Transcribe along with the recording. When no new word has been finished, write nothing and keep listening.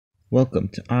Welcome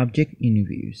to Object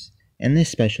Interviews. In this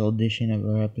special edition of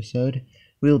our episode,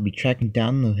 we'll be tracking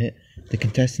down the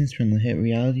contestants from the hit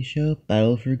reality show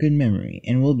Battle for a Good Memory,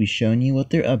 and we'll be showing you what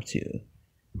they're up to.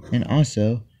 And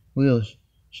also, we'll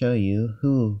show you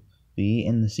who will be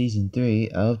in the Season 3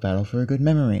 of Battle for a Good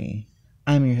Memory.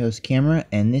 I'm your host, Camera,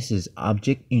 and this is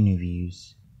Object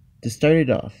Interviews. To start it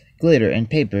off, Glitter and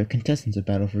Paper, contestants of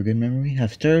Battle for a Good Memory,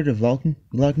 have started a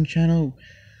vlogging channel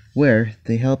where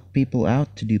they help people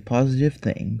out to do positive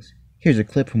things. Here's a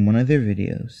clip from one of their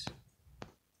videos.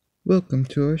 Welcome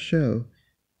to our show.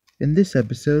 In this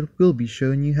episode, we'll be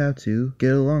showing you how to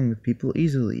get along with people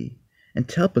easily. And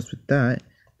to help us with that,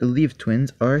 the Leaf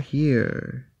twins are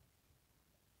here.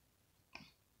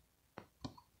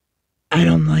 I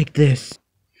don't like this.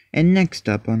 And next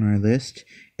up on our list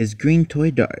is Green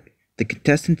Toy Dart, the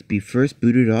contestant to be first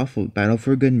booted off of Battle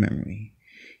for a Good Memory.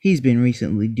 He's been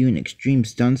recently doing extreme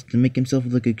stunts to make himself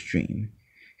look extreme.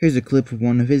 Here's a clip of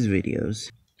one of his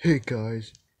videos. Hey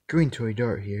guys, Green Toy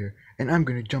Dart here, and I'm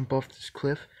gonna jump off this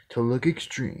cliff to look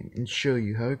extreme and show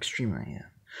you how extreme I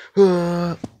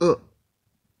am.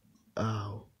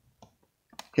 Ow.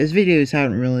 His videos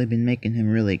haven't really been making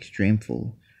him really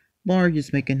extremeful, more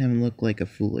just making him look like a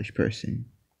foolish person.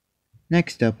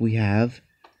 Next up we have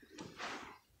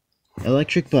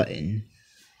Electric Button.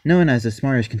 Known as the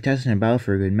smartest contestant in Battle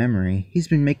for a Good Memory, he's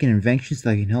been making inventions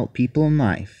that can help people in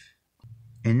life.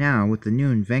 And now, with the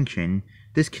new invention,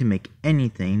 this can make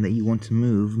anything that you want to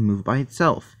move by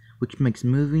itself, which makes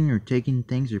moving or taking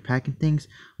things or packing things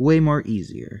way more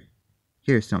easier.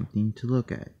 Here's something to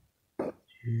look at.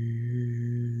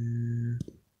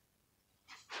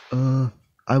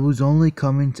 I was only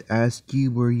coming to ask you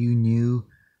where you knew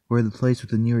where the place with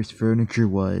the nearest furniture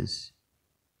was.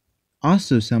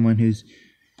 Also someone whose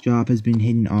job has been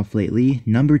hidden off lately,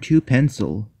 Number 2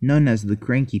 Pencil, known as the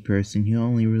cranky person who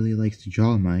only really likes to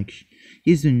draw much.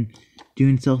 He's been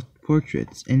doing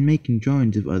self-portraits and making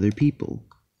drawings of other people.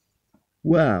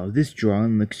 Wow, this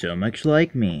drawing looks so much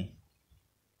like me.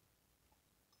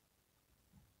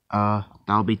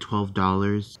 That'll be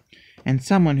 $12. And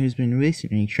someone who's been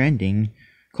recently trending,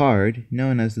 Card,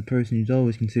 known as the person who's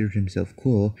always considered himself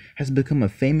cool, has become a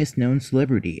famous known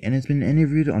celebrity and has been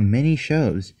interviewed on many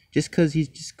shows just cause he's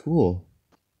just cool.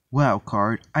 Wow,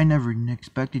 Card, I never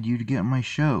expected you to get on my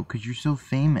show cause you're so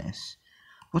famous.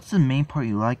 What's the main part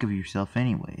you like of yourself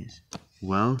anyways?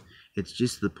 Well, it's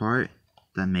just the part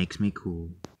that makes me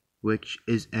cool, which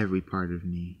is every part of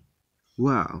me.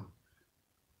 Wow.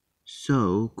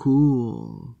 So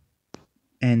cool.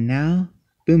 And now,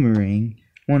 Boomerang,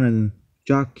 one of the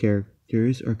jock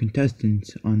characters or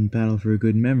contestants on Battle for a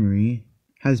Good Memory,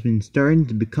 has been starting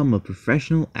to become a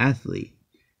professional athlete,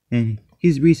 and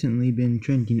he's recently been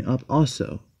trending up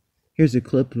also. Here's a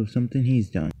clip of something he's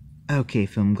done. Okay,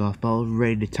 Film Golf Ball,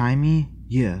 ready to tie me?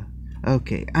 Yeah.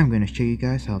 Okay, I'm gonna show you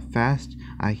guys how fast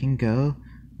I can go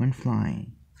when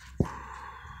flying.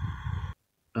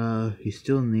 He's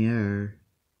still in the air.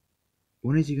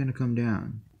 When is he gonna come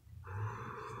down?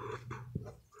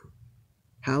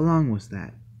 How long was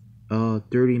that?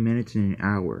 30 minutes and an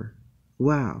hour.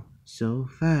 Wow, so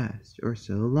fast, or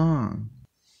so long.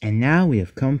 And now we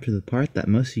have come to the part that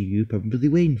most of you are probably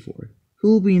waiting for. Who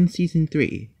will be in Season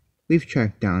 3? We've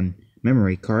tracked down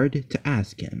Memory Card to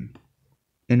ask him,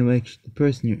 in which the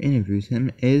person who interviews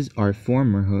him is our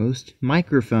former host,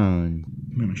 Microphone.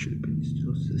 Man, I should have been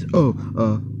still this.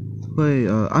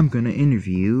 I'm gonna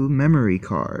interview Memory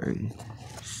Card.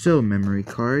 So, Memory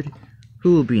Card,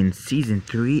 who will be in Season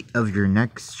 3 of your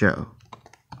next show?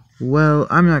 Well,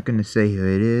 I'm not gonna say who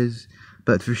it is,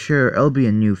 but for sure it'll be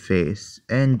a new face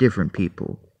and different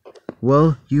people.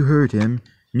 Well, you heard him,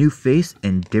 new face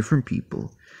and different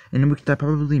people, in which that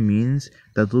probably means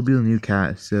that there'll be a new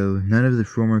cast, so none of the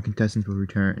former contestants will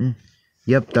return.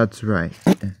 Yep, that's right.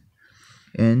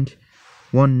 And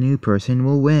one new person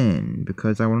will win,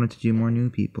 because I wanted to do more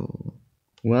new people.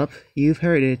 Well, you've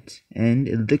heard it, and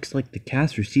it looks like the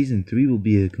cast for Season 3 will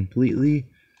be a completely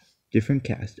different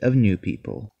cast of new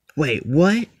people. Wait,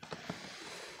 what?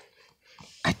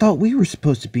 I thought we were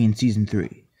supposed to be in Season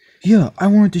 3. Yeah, I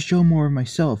wanted to show more of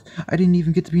myself. I didn't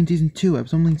even get to be in Season 2, I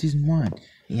was only in Season 1.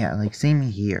 Yeah, like same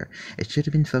here. It should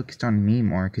have been focused on me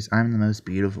more, because I'm the most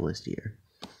beautifulest here.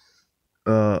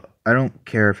 I don't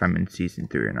care if I'm in Season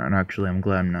 3 or not. Actually, I'm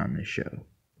glad I'm not on this show.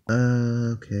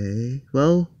 Okay.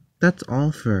 Well, that's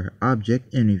all for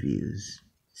Object Interviews.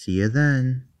 See ya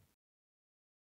then.